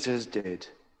that Jesus did.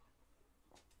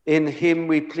 In him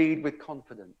we plead with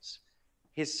confidence,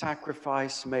 his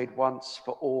sacrifice made once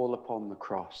for all upon the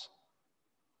cross.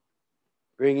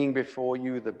 Bringing before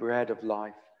you the bread of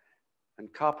life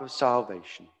and cup of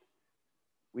salvation,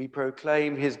 we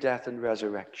proclaim his death and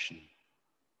resurrection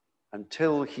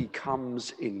until he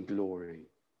comes in glory.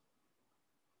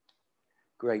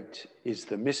 Great is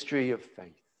the mystery of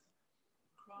faith.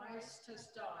 Christ has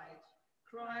died.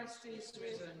 Christ is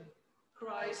risen.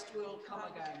 Christ will come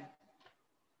again.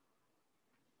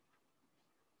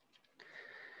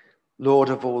 Lord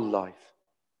of all life,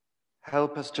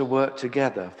 help us to work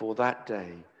together for that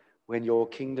day when your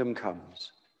kingdom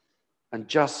comes and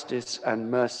justice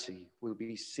and mercy will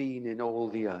be seen in all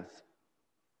the earth.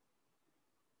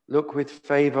 Look with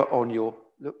favor on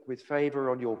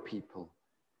your people.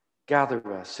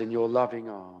 Gather us in your loving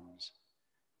arms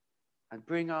and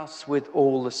bring us with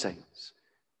all the saints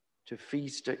to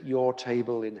feast at your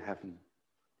table in heaven.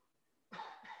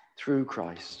 Through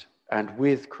Christ and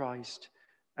with Christ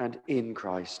and in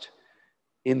Christ,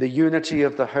 in the unity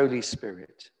of the Holy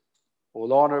Spirit,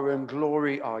 all honor and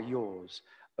glory are yours,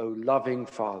 O loving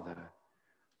Father,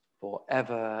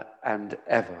 forever and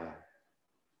ever.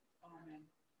 Amen.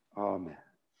 Amen.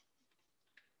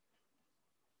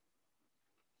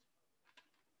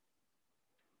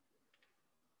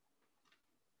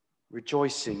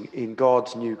 Rejoicing in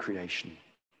God's new creation,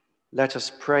 let us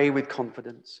pray with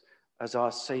confidence as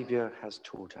our Saviour has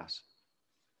taught us.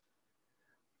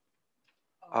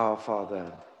 Our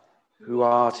Father, who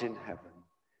art in heaven,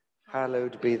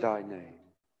 hallowed be thy name.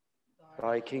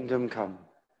 Thy kingdom come,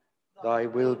 thy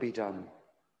will be done,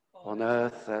 on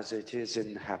earth as it is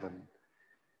in heaven.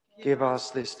 Give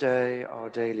us this day our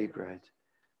daily bread,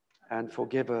 and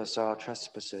forgive us our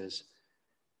trespasses,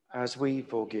 as we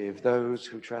forgive those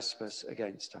who trespass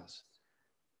against us.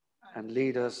 And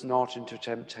lead us not into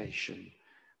temptation,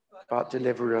 but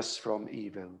deliver us from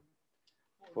evil.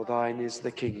 For thine is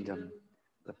the kingdom,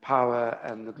 the power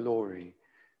and the glory,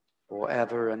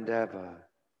 forever and ever.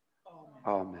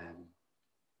 Amen.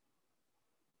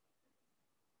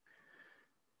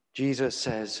 Jesus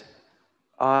says,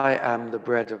 I am the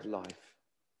bread of life.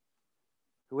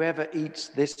 Whoever eats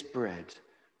this bread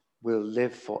will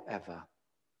live forever.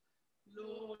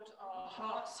 Lord, our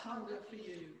hearts hunger for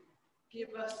you. Give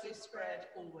us this bread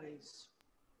always.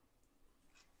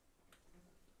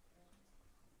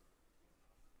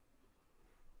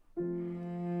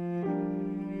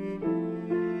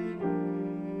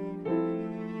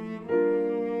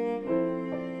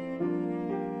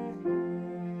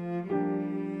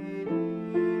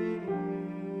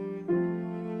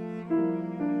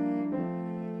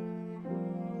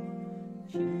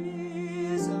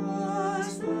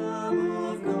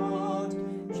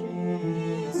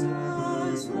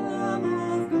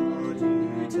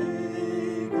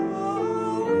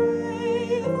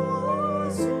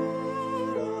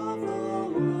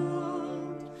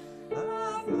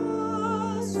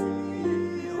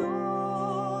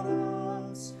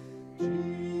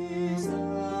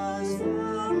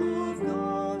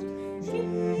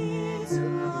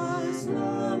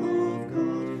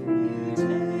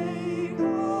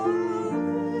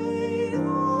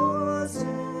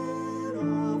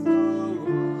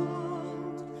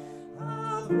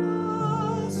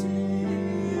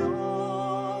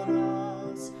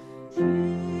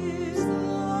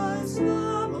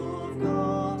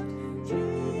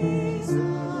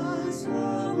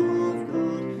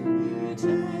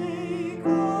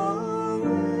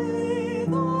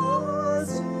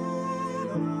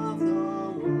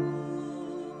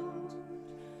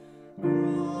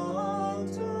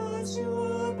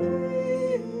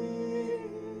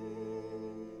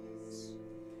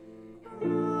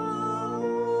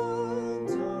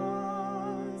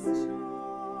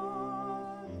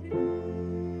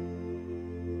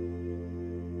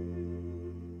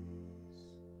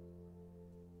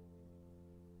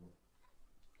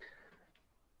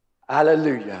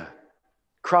 Alleluia.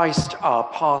 Christ, our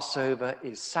Passover,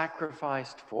 is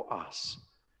sacrificed for us.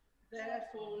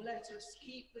 Therefore, let us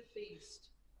keep the feast.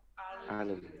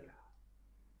 Alleluia.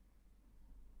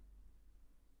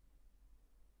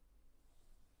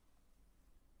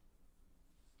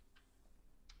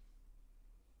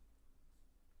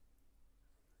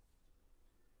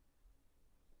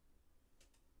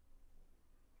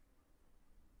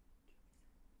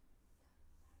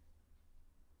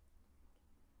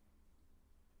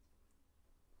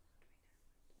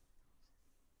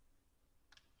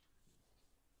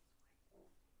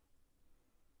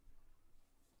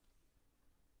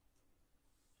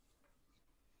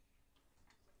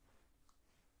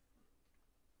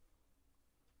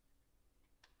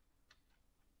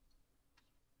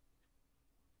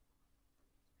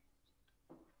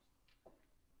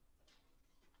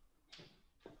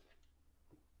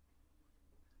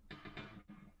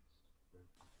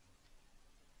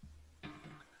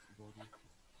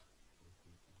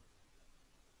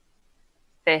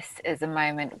 this is a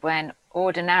moment when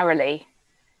ordinarily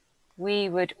we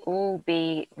would all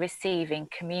be receiving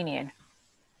communion.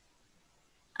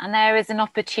 And there is an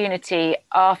opportunity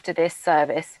after this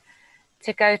service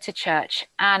to go to church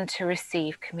and to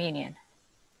receive communion.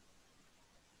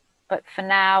 But for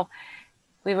now,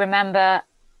 we remember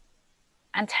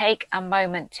and take a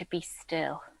moment to be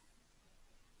still,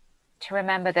 to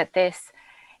remember that this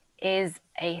is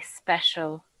a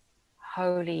special,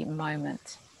 holy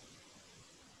moment,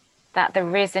 that the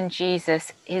risen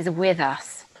Jesus is with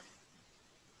us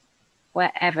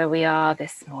wherever we are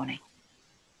this morning.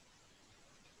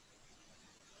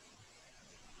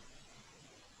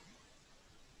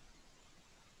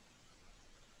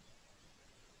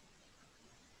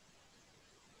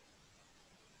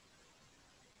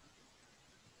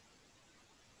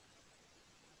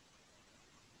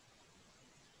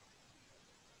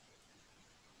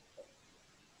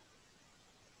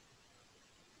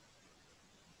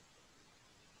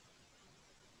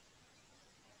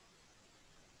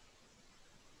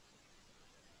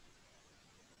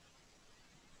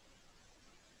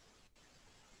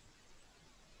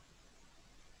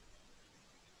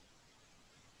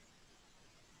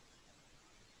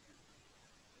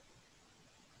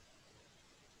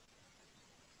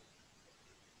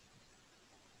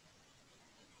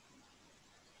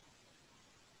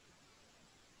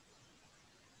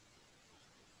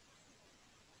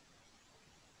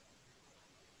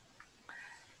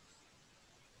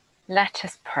 Let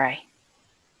us pray.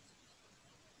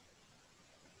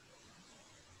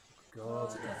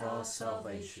 God of our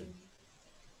salvation,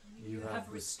 you have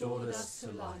restored us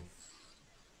to life.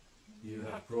 You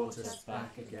have brought us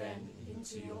back again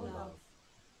into your love.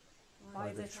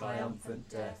 By the triumphant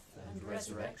death and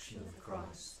resurrection of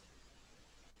Christ,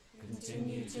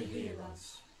 continue to heal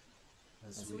us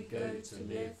as we go to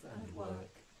live and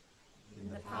work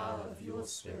in the power of your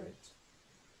Spirit,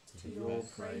 to your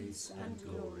praise and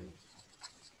glory.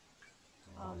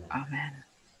 Amen. Amen.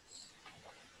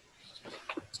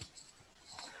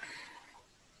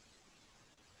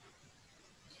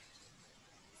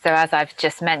 So as I've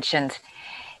just mentioned,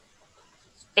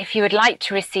 if you would like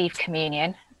to receive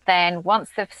communion, then once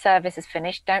the service is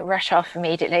finished, don't rush off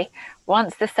immediately.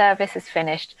 Once the service is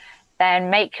finished, then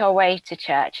make your way to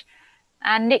church.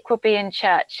 And Nick will be in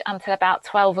church until about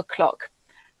 12 o'clock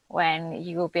when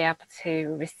you will be able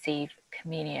to receive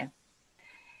communion.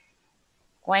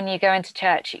 When you go into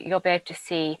church, you'll be able to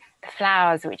see the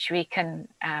flowers which we can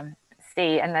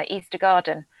see in the Easter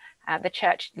garden. The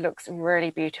church looks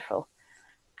really beautiful.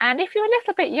 And if you're a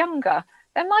little bit younger,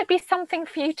 there might be something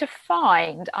for you to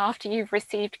find after you've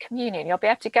received communion. You'll be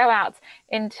able to go out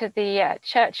into the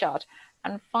churchyard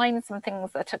and find some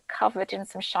things that are covered in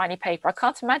some shiny paper. I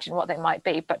can't imagine what they might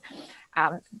be, but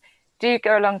do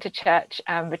go along to church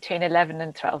between 11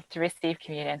 and 12 to receive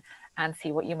communion and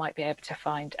see what you might be able to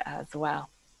find as well.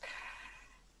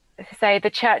 As I say, the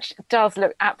church does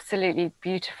look absolutely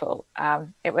beautiful.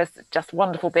 It was just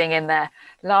wonderful being in there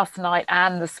last night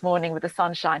and this morning with the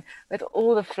sunshine, with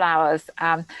all the flowers.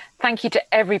 Thank you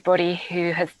to everybody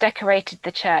who has decorated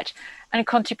the church and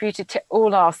contributed to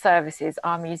all our services,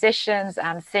 our musicians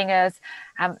and singers,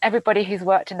 everybody who's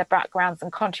worked in the backgrounds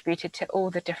and contributed to all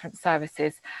the different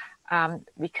services.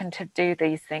 We couldn't do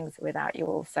these things without you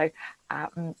all. So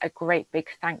a great big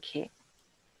thank you.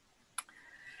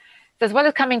 So as well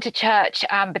as coming to church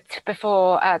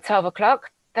before 12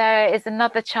 o'clock, there is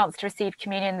another chance to receive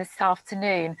communion this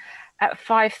afternoon. At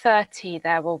 5:30,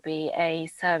 there will be a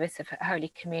service of Holy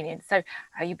Communion. So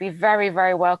you'll be very,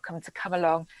 very welcome to come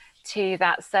along to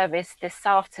that service this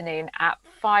afternoon at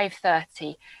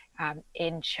 5:30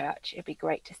 in church. It'd be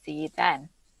great to see you then.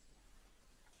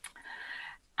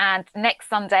 And next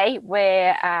Sunday,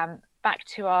 we're back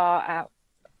to our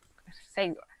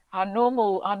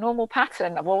normal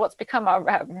pattern, well, what's become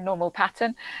our normal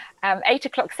pattern. 8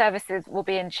 o'clock services will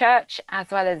be in church as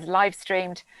well as live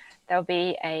streamed. There'll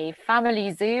be a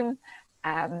family Zoom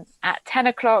at 10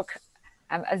 o'clock,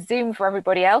 a Zoom for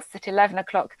everybody else at 11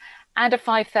 o'clock, and a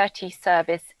 5:30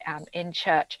 service in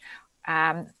church.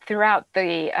 Throughout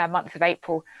the month of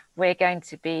April, we're going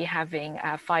to be having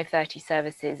 5:30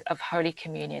 services of Holy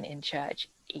Communion in church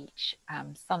each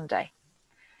Sunday.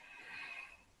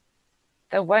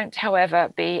 There won't, however,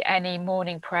 be any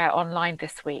morning prayer online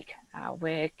this week.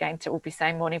 We're going to all be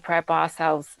saying morning prayer by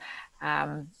ourselves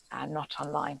and not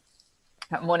online.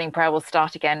 But morning prayer will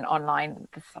start again online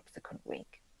the subsequent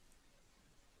week.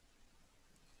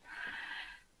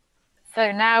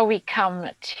 So now we come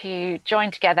to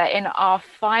join together in our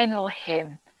final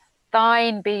hymn,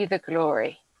 Thine Be the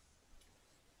Glory.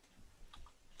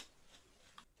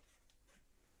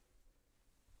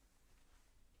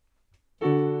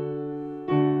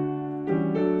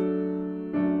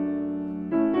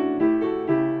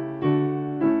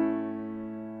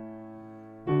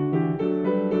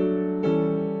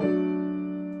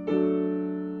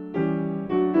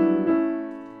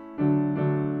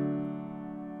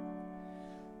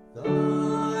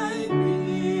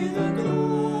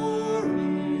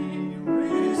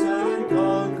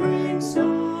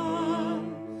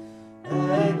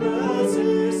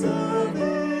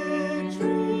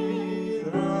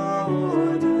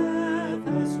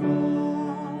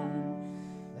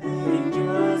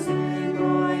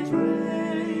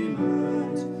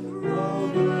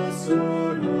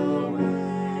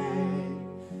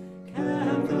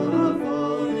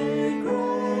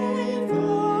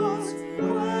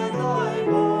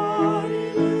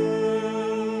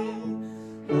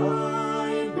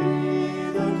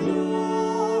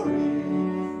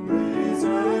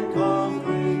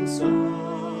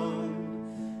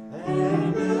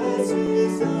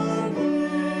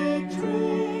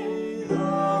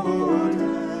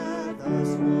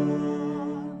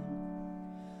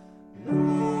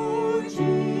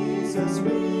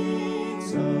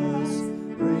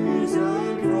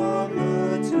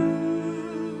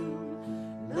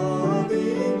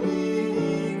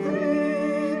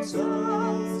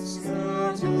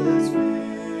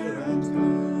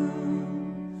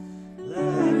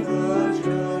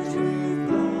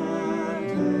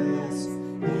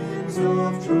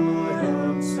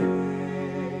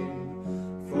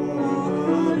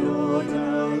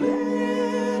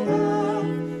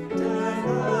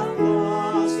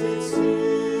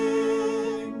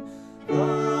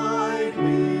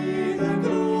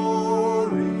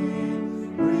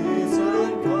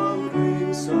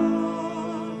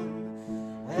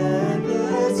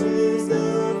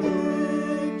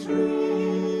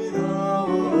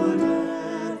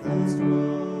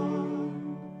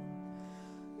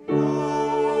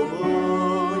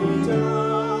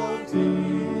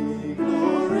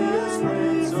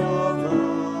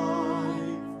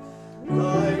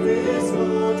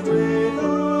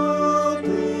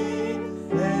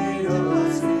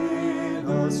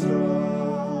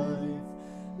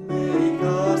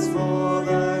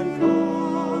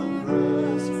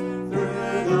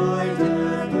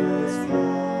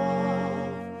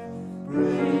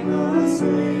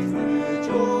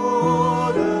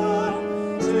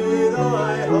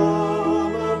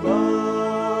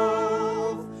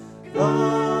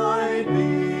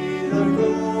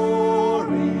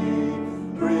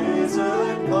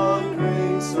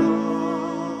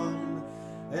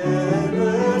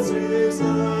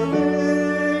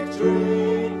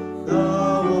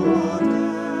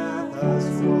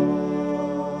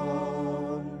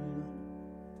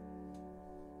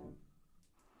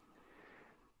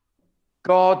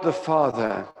 God the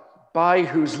Father, by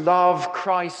whose love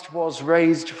Christ was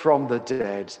raised from the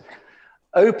dead,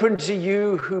 open to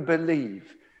you who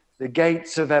believe the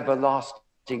gates of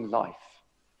everlasting life.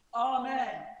 Amen.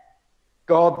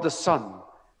 God the Son,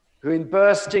 who in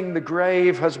bursting the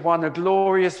grave has won a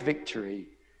glorious victory,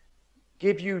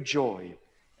 give you joy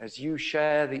as you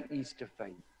share the Easter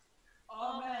faith.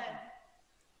 Amen.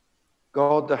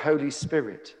 God the Holy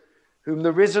Spirit, whom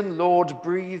the risen Lord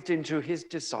breathed into his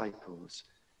disciples,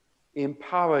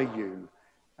 empower you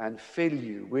and fill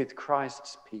you with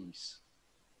Christ's peace.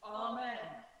 Amen.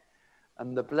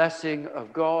 And the blessing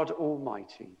of God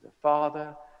Almighty, the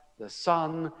Father, the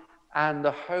Son, and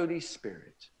the Holy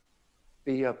Spirit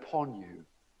be upon you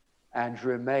and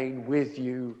remain with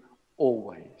you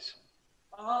always.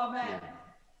 Amen.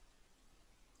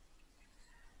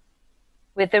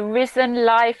 With the risen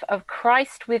life of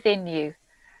Christ within you,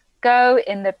 go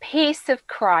in the peace of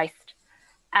Christ.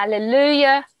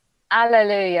 Alleluia,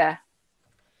 alleluia.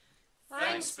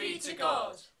 Thanks be to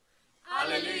God.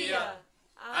 Alleluia,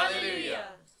 alleluia.